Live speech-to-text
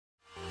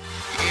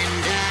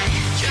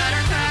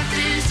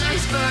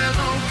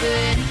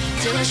open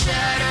till it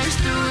shatters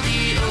through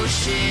the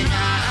ocean.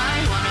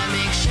 I wanna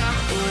make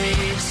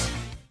shockwaves.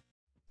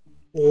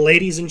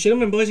 Ladies and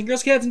gentlemen, boys and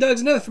girls, cats and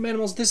dogs and other from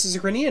animals, this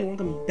is Renee, and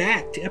welcome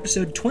back to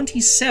episode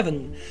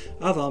 27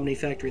 of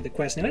Omnifactory, the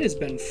quest. Now, it has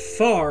been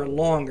far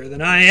longer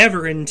than I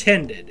ever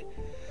intended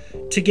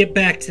to get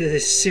back to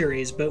this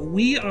series, but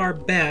we are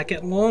back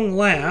at long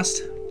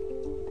last,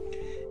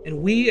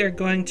 and we are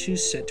going to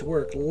set to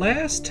work.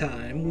 Last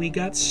time, we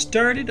got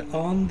started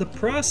on the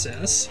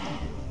process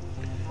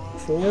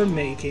for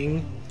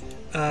making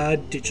a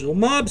digital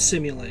mob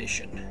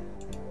simulation.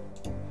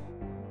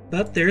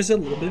 But there's a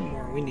little bit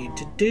more we need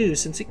to do.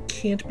 Since it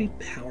can't be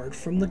powered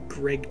from the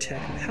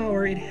GregTech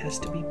power, it has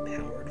to be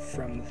powered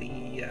from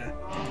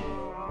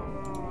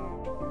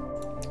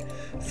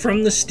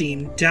the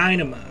Steam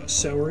Dynamo.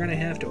 So we're going to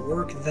have to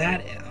work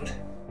that out.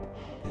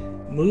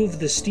 Move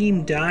the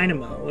Steam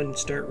Dynamo and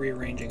start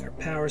rearranging our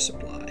power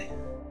supply.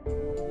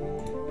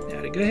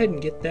 Now, to go ahead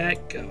and get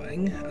that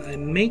going,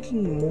 I'm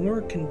making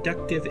more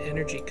conductive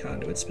energy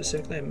conduits.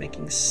 Specifically, I'm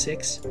making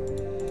 6.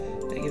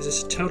 That gives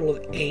us a total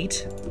of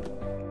 8.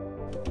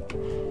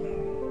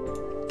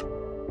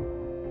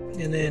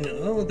 And then,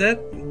 oh,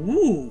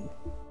 ooh,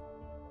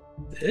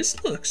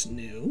 this looks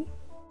new.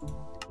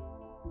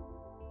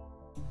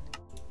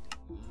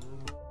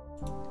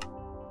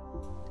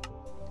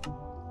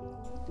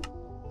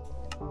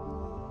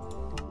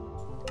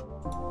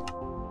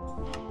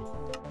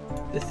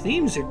 The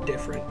themes are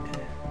different.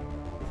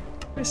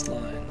 Quest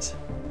lines.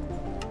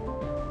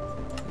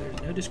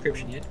 There's no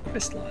description yet.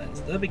 Quest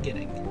lines, the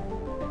beginning.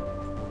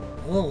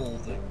 Oh,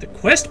 the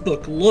quest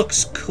book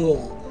looks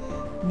cool.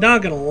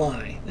 Not gonna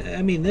lie.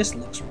 I mean, this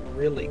looks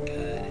really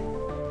good.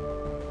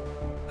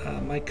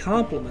 My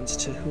compliments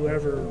to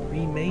whoever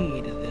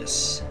remade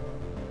this.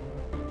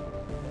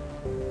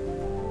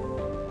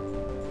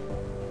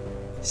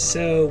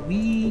 So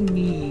we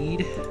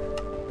need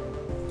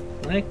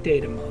blank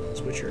data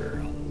models, which are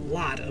a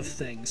lot of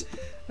things.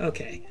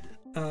 Okay.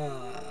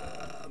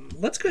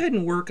 Let's go ahead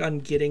and work on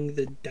getting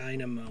the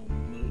dynamo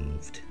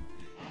moved,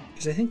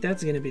 because I think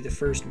that's going to be the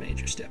first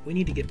major step. We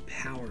need to get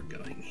power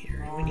going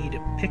here. We need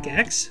a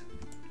pickaxe.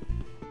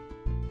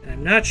 And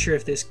I'm not sure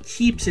if this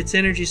keeps its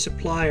energy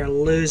supply or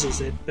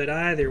loses it, but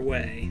either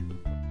way.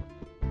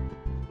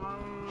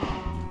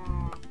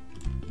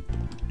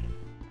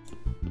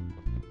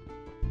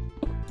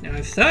 Now,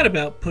 I've thought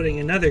about putting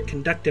another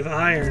conductive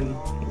iron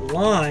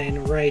line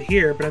right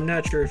here, but I'm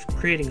not sure if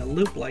creating a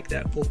loop like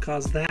that will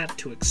cause that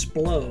to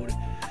explode.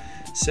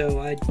 So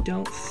I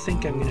don't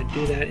think I'm going to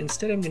do that.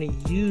 Instead, I'm going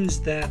to use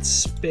that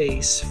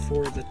space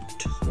for the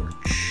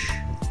torch.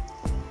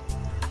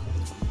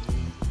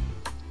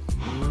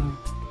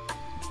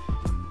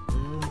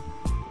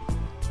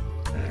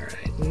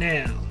 Alright,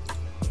 now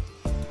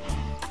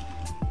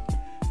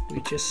we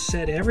just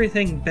set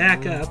everything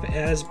back up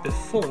as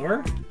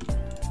before.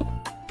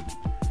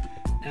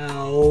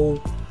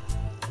 No,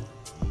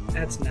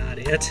 that's not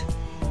it.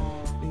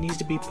 It needs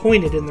to be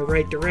pointed in the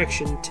right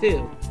direction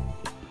too.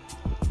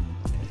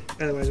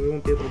 Otherwise, we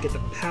won't be able to get the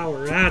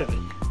power out of it.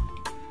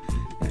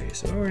 Okay,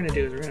 so what we're going to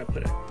do is we're going to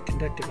put a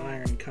conductive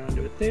iron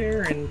conduit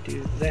there and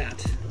do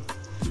that.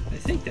 I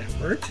think that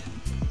worked.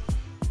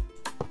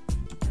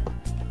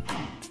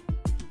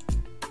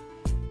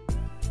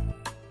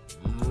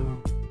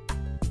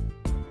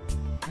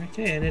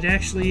 Okay, and it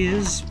actually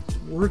is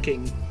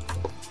working.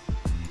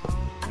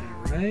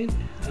 Alright.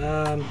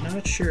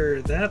 Not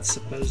sure that's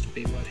supposed to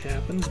be what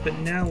happens, but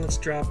now let's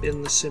drop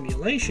in the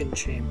simulation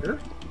chamber.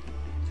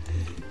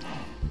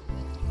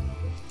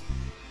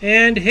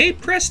 And hey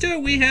presto,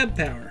 we have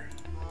power.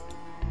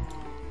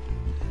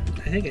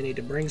 I think I need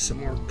to bring some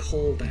more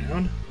coal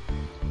down.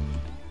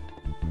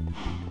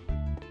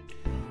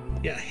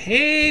 Yeah,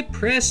 hey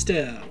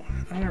presto.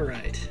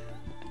 Alright.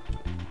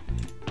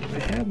 Do I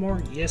have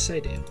more? Yes, I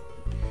do.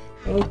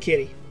 Oh,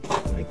 kitty.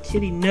 My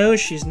kitty knows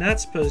she's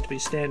not supposed to be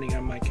standing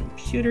on my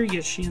computer,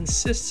 yet she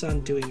insists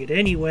on doing it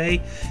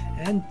anyway,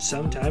 and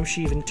sometimes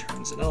she even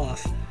turns it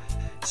off.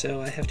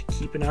 So I have to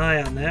keep an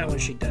eye on that when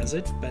she does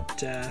it,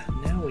 but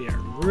now we are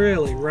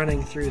really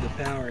running through the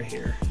power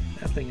here.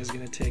 That thing is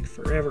going to take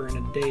forever and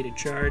a day to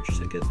charge. It's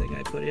a good thing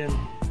I put in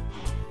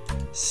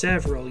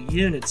several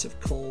units of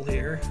coal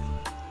here.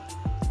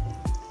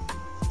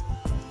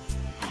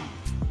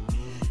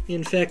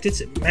 In fact,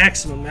 it's at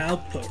maximum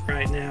output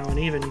right now, and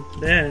even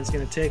then it's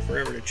going to take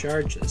forever to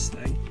charge this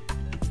thing.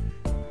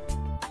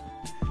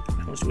 I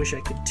almost wish I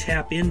could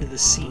tap into the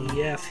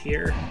CEF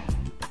here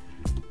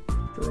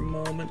for a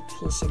moment,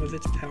 pull some of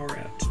its power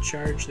out to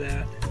charge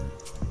that.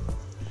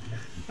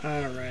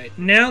 Alright,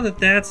 now that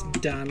that's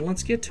done,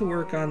 let's get to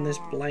work on this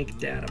blank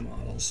data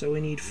model. So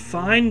we need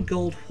fine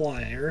gold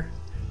wire,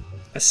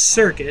 a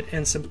circuit,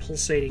 and some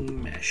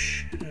pulsating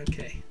mesh.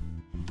 Okay.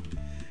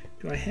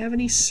 Do I have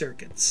any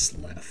circuits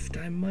left?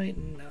 I might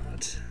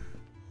not.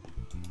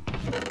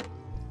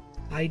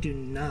 I do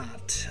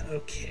not.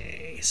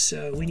 Okay,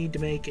 so we need to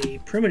make a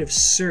primitive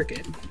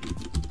circuit.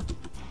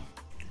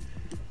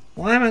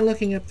 Why am I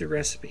looking up the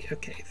recipe?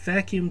 Okay,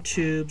 vacuum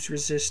tubes,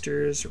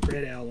 resistors,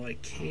 red alloy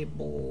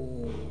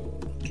cable.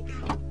 Okay.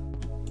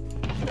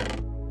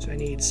 So I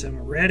need some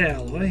red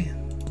alloy.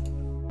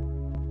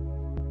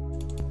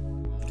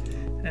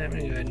 And I'm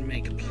going to go ahead and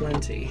make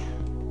plenty.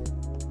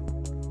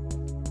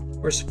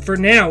 Of course, for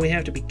now, we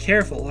have to be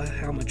careful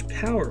how much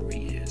power we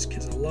use,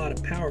 because a lot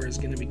of power is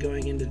going to be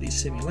going into the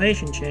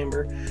simulation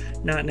chamber,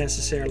 not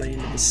necessarily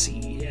into the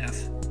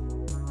CEF.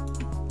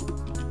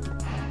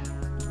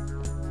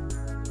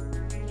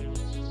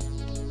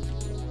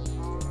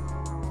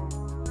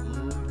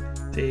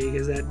 See,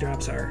 because that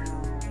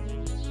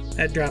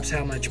drops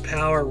how much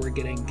power we're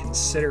getting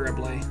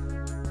considerably.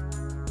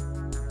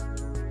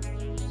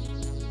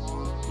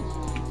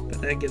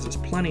 But that gives us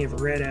plenty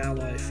of red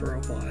alloy for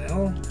a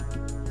while.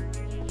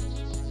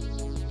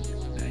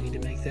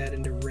 That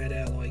into red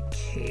alloy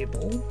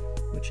cable,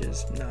 which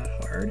is not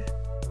hard.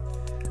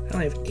 I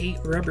only have 8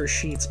 rubber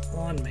sheets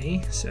on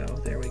me, so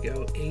there we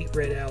go, 8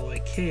 red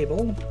alloy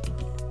cable.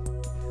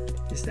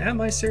 Is that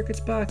my circuits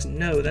box?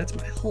 No, that's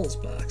my hulls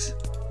box.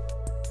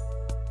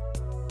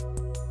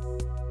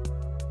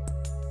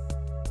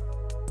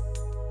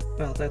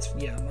 Well, that's,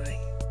 yeah, my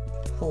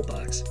hull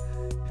box.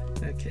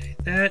 Okay,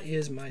 that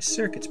is my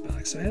circuits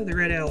box. So I have the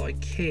red alloy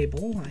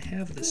cable, I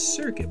have the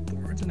circuit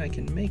boards, and I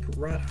can make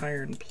wrought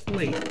iron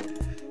plate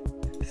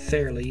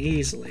fairly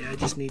easily. I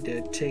just need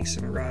to take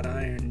some wrought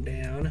iron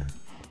down.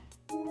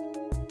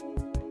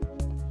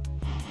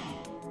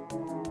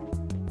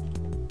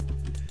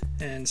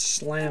 And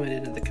slam it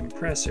into the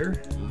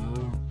compressor.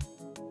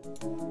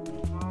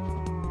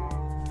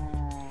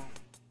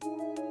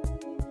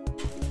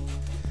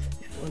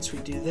 And once we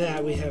do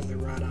that, we have the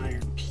wrought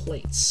iron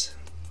plates.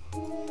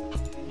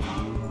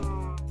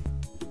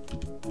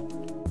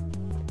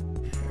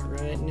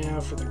 Alright, now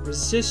for the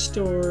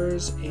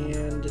resistors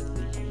and the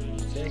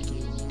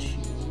vacuum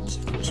tubes.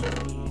 First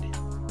we need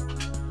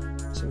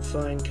some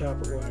fine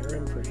copper wire,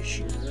 I'm pretty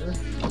sure.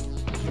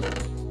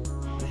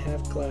 I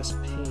have glass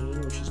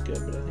pane, which is good,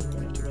 but I think I'm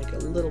going to have to make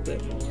a little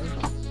bit more.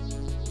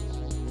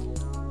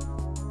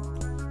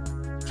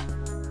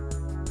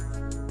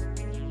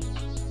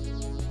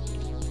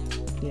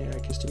 Yeah,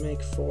 because to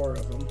make 4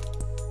 of them,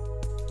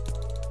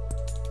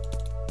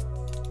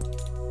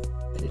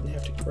 I didn't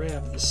have to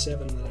grab the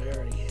 7 that I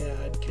already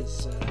had,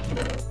 because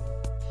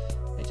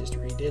I just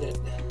redid it.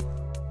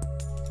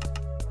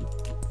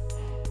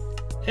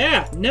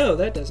 Ah, no,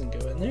 that doesn't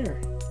go in there.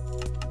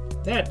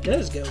 That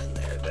does go in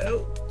there,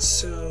 though.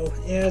 So,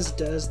 as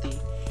does the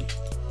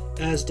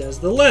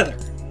leather.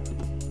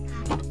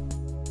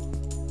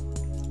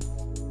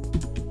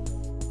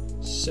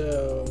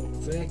 So,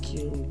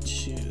 vacuum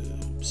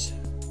tubes.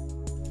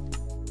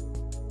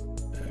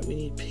 We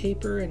need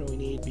paper and we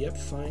need, yep,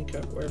 fine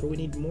copper wire, but we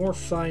need more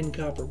fine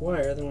copper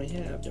wire than we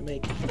have to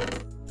make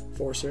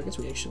 4 circuits.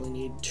 We actually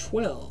need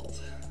 12.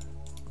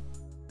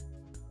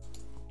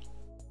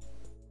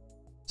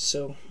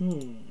 So,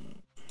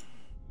 and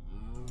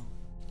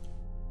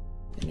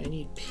I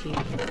need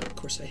paper. Of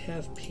course, I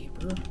have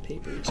paper.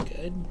 Paper is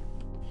good.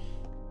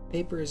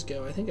 Paper is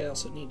go. I think I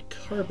also need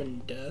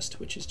carbon dust,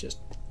 which is just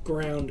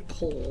ground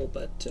coal,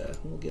 but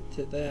we'll get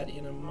to that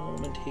in a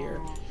moment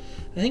here.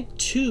 I think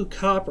 2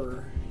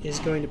 copper is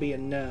going to be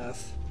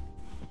enough.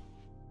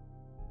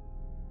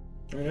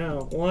 Or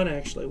no, 1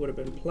 actually would have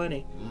been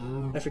plenty.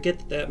 I forget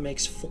that that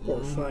makes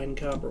 4 fine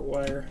copper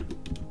wire.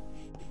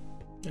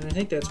 And I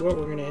think that's what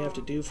we're going to have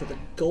to do for the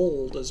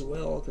gold as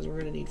well, because we're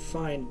going to need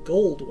fine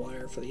gold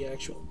wire for the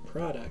actual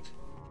product.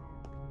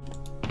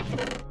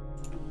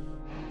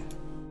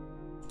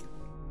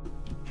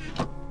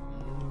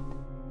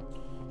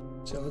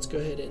 So let's go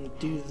ahead and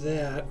do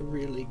that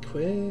really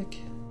quick.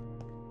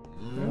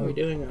 How are we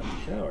doing on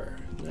power?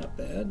 Not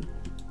bad.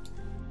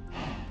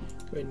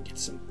 Go ahead and get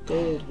some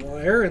gold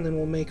wire, and then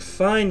we'll make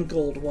fine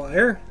gold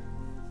wire.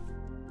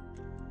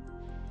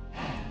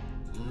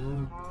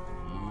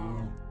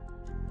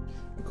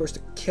 Of course,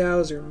 the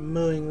cows are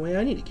mooing away.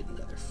 I need to get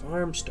another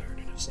farm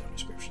started of some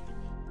description.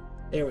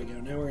 There we go.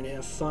 Now we're going to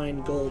have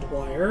fine gold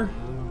wire.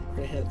 We're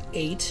going to have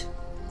 8.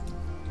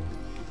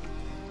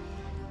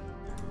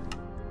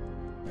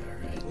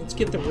 Alright, let's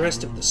get the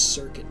rest of the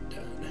circuit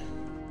done.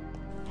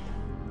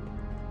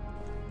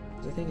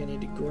 I think I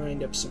need to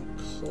grind up some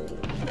coal.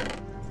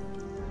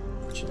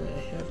 Actually, I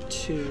have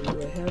 2.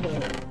 I have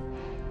a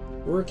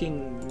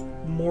working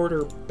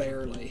mortar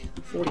barely.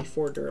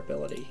 44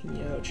 durability.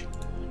 Youch.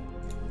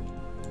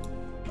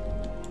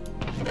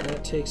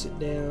 That takes it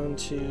down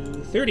to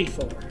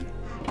 34.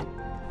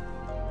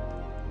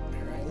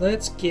 Alright,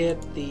 let's get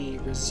the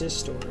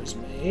resistors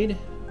made.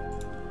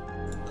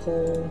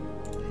 Coal,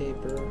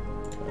 paper,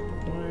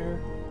 copper wire.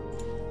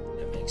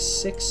 That makes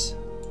 6.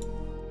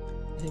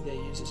 I think that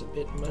uses a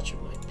bit much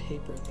of my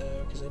paper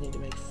though, because I need to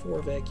make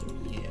 4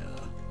 vacuum.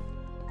 Yeah.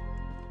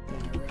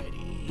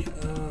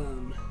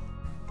 Alrighty.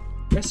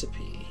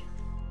 Recipe.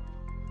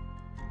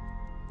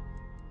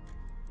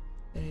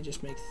 And I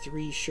just make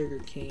 3 sugar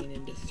cane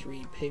into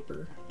 3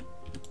 paper.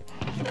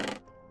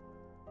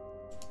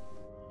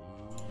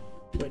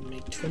 Go ahead and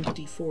make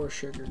 24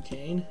 sugar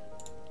cane.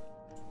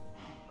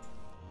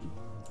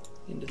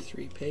 into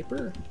 3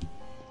 paper.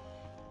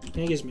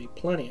 That gives me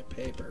plenty of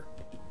paper.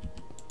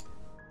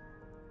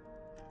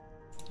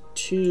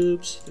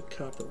 Tubes, the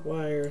copper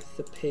wire,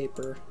 the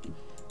paper,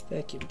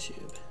 vacuum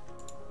tube.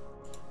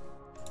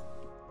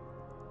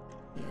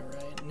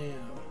 Alright,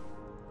 now.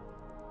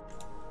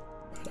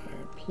 Wrought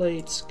iron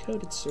plates,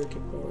 coated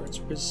circuit boards,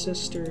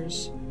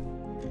 resistors,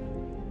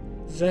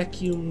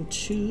 vacuum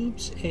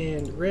tubes,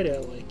 and red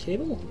alloy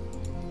cable.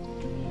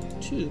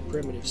 2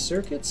 primitive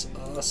circuits.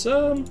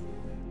 Awesome!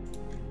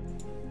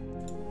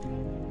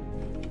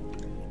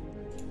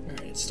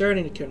 Alright, it's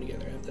starting to come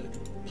together. I have the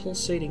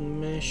pulsating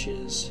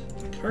meshes.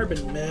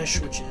 Carbon mesh,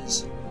 which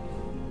is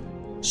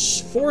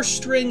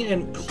 4-string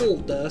and coal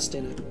dust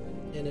in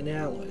an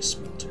alloy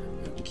smelter.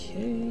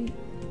 Okay.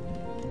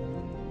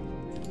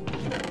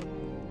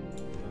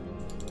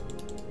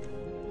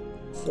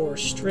 For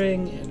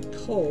string and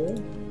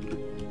coal.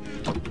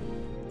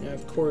 Now,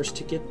 of course,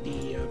 to get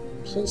the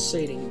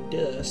pulsating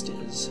dust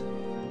is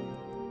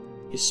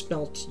you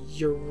smelt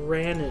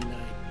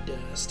uraninite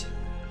dust.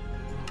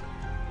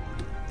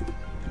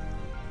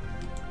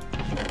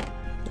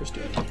 First,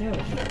 do I have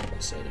any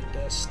pulsating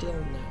dust? Still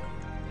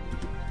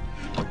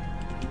no.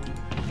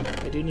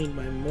 I do need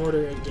my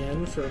mortar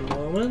again for a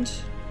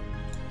moment.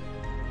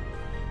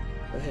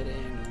 Go ahead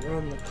and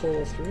run the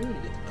coal through to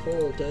get the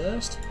coal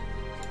dust.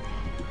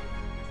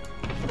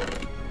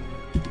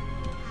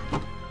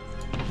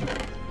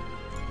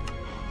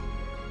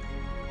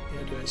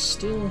 Now, do I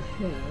still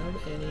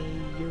have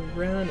any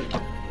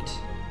uraninite?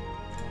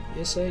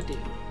 Yes, I do.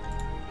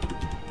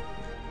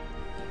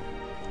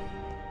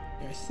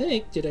 I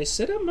think, did I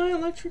set up my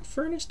electric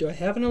furnace? Do I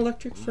have an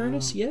electric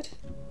furnace yet?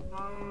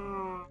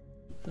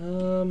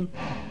 Well,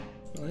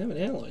 I have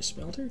an alloy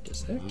smelter.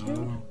 Does that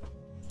count?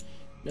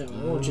 No, it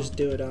won't just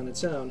do it on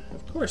its own.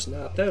 Of course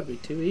not. That would be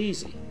too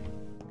easy.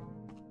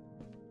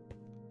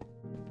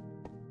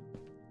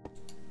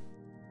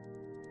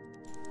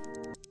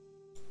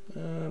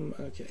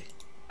 Okay.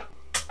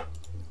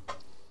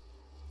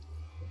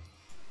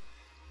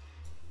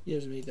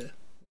 Gives me the...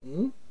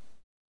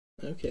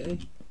 Okay.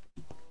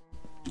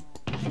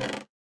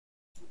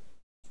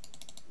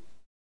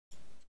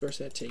 Of course,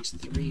 that takes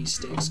 3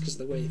 sticks because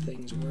of the way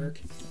things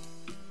work.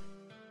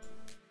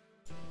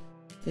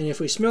 And if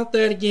we smelt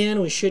that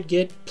again, we should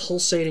get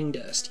pulsating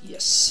dust.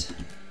 Yes.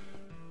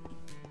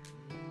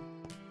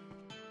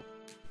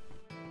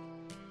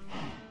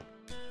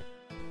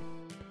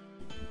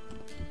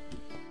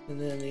 And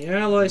then the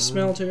alloy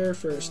smelter,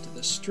 first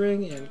the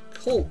string and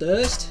coal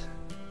dust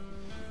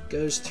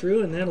goes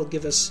through, and that'll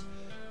give us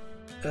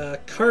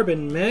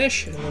carbon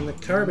mesh, and then the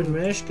carbon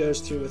mesh goes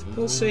through with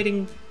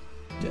pulsating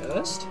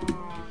dust.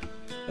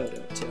 Oh,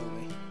 don't tell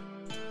me.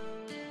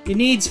 It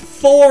needs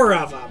 4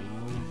 of them!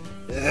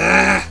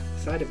 Ah,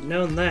 if I'd have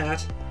known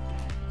that.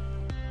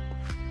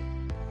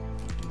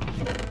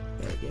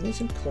 Right, give me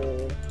some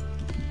coal.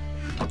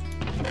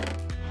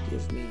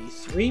 Give me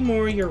 3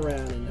 more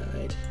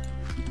uraninite.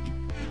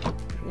 I'm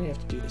gonna have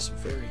to do this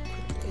very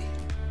quickly.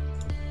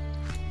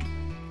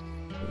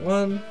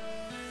 1,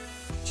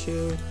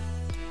 2,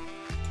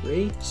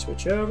 3.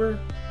 Switch over.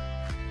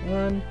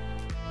 1,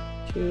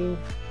 2,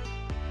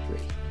 3.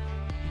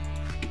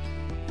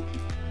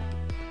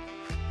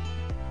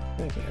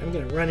 Okay, I'm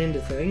gonna run into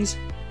things.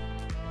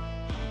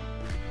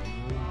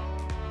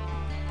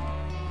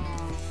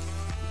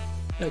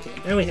 Okay,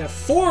 now we have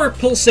 4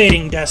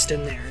 pulsating dust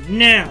in there.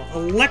 Now,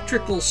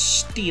 electrical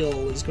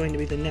steel is going to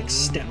be the next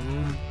step.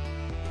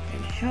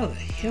 And how the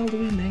hell do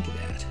we make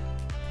that?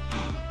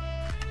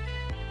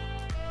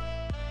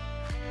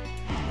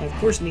 I, of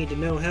course, need to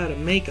know how to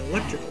make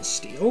electrical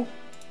steel.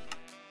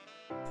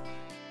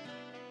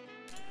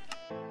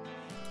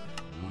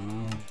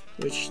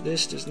 Which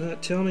this does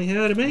not tell me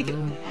how to make it.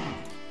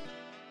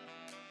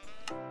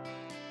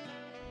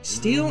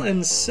 Steel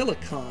and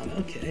silicon.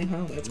 Okay,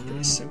 well, that's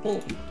pretty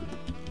simple.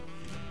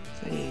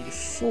 I need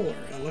 4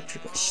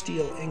 electrical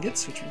steel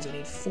ingots, which means I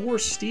need 4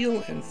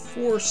 steel and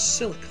 4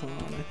 silicon.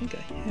 I think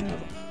I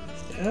have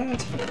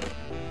that.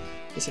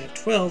 Because I have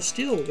 12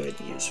 steel, we'll go ahead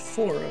and use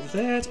 4 of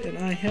that, and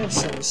I have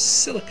some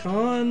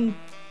silicon.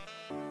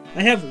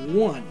 I have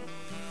 1.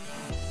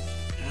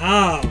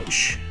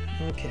 Ouch.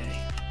 Okay.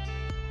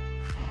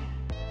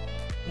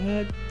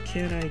 What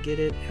can I get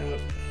it out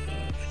of?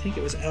 I think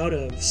it was out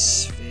of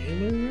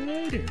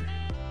sphalerite, or...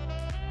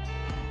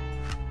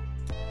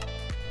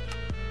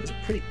 It was a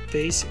pretty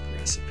basic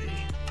recipe.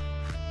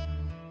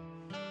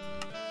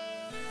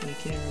 I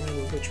can't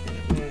remember which one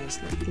it was.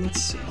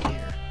 Let's see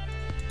here.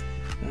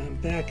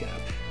 Back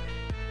up.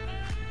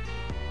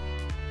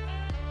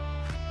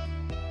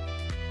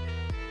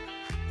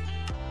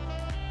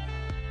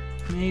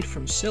 Made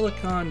from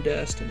silicon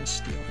dust and a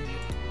steel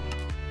ingot.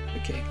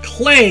 Okay,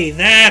 clay,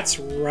 that's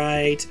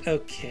right.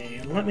 Okay,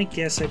 and let me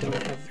guess I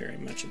don't have very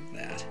much of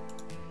that.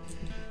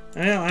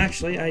 Well,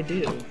 actually, I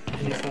do.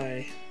 And if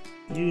I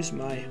use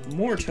my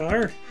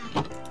mortar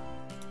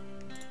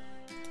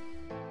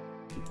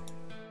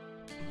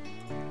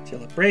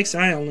till it breaks,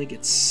 I only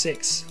get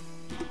 6.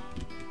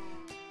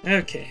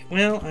 Okay,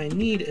 well, I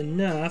need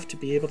enough to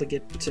be able to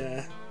get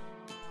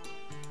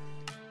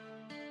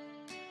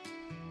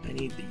I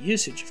need the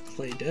usage of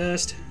clay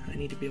dust. I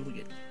need to be able to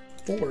get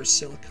 4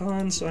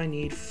 silicon, so I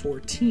need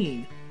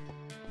 14.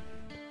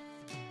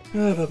 Do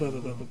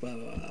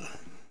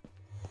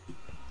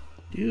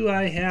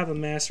I have a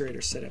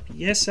macerator set up?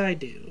 Yes, I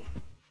do.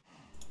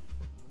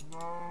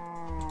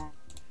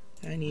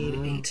 I need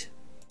 8.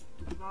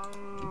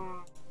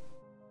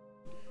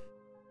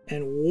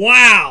 And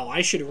wow!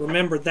 I should have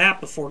remembered that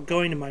before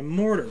going to my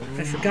mortar.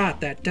 I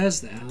forgot that does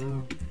that.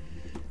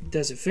 It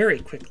does it very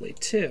quickly,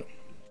 too.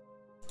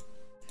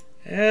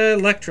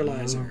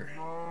 Electrolyzer.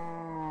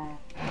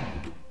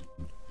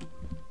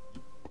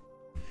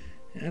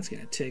 That's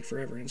going to take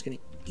forever, and it's going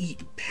to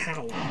eat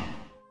power.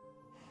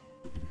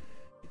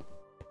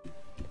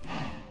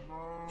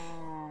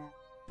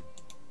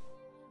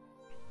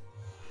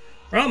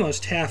 We're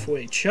almost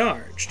halfway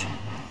charged,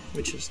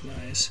 which is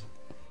nice.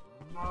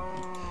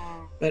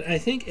 But I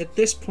think at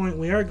this point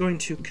we are going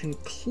to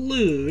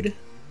conclude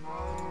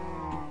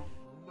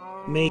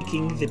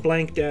making the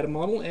blank data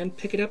model and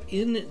pick it up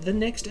in the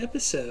next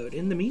episode.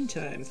 In the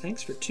meantime,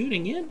 thanks for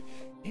tuning in,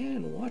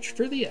 and watch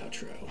for the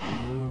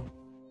outro.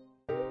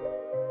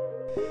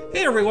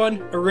 Hey everyone,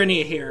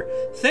 Arinia here.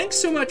 Thanks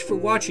so much for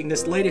watching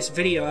this latest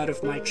video out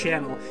of my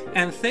channel,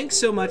 and thanks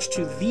so much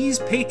to these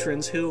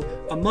patrons who,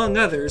 among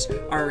others,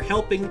 are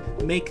helping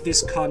make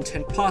this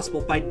content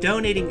possible by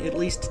donating at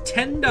least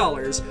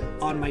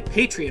 $10 on my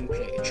Patreon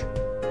page.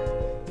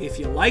 If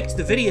you liked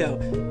the video,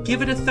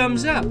 give it a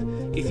thumbs up.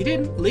 If you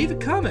didn't, leave a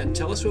comment.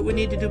 Tell us what we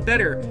need to do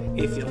better.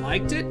 If you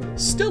liked it,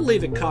 still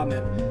leave a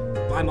comment.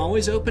 I'm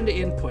always open to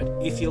input.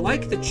 If you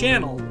like the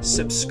channel,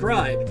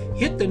 subscribe,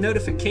 hit the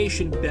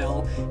notification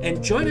bell,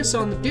 and join us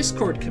on the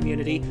Discord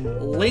community,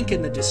 link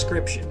in the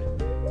description.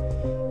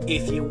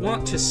 If you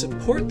want to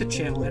support the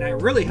channel, and I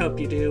really hope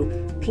you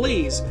do,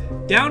 please,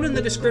 down in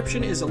the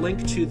description is a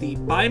link to the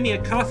Buy Me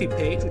a Coffee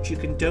page, which you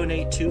can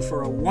donate to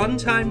for a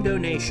one-time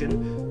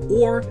donation,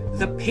 or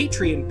the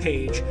Patreon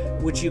page,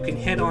 which you can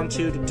head on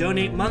to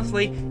donate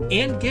monthly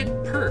and get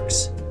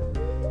perks.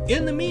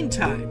 In the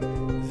meantime,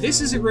 this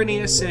is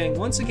Arinia saying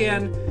once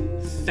again,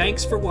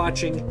 thanks for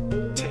watching,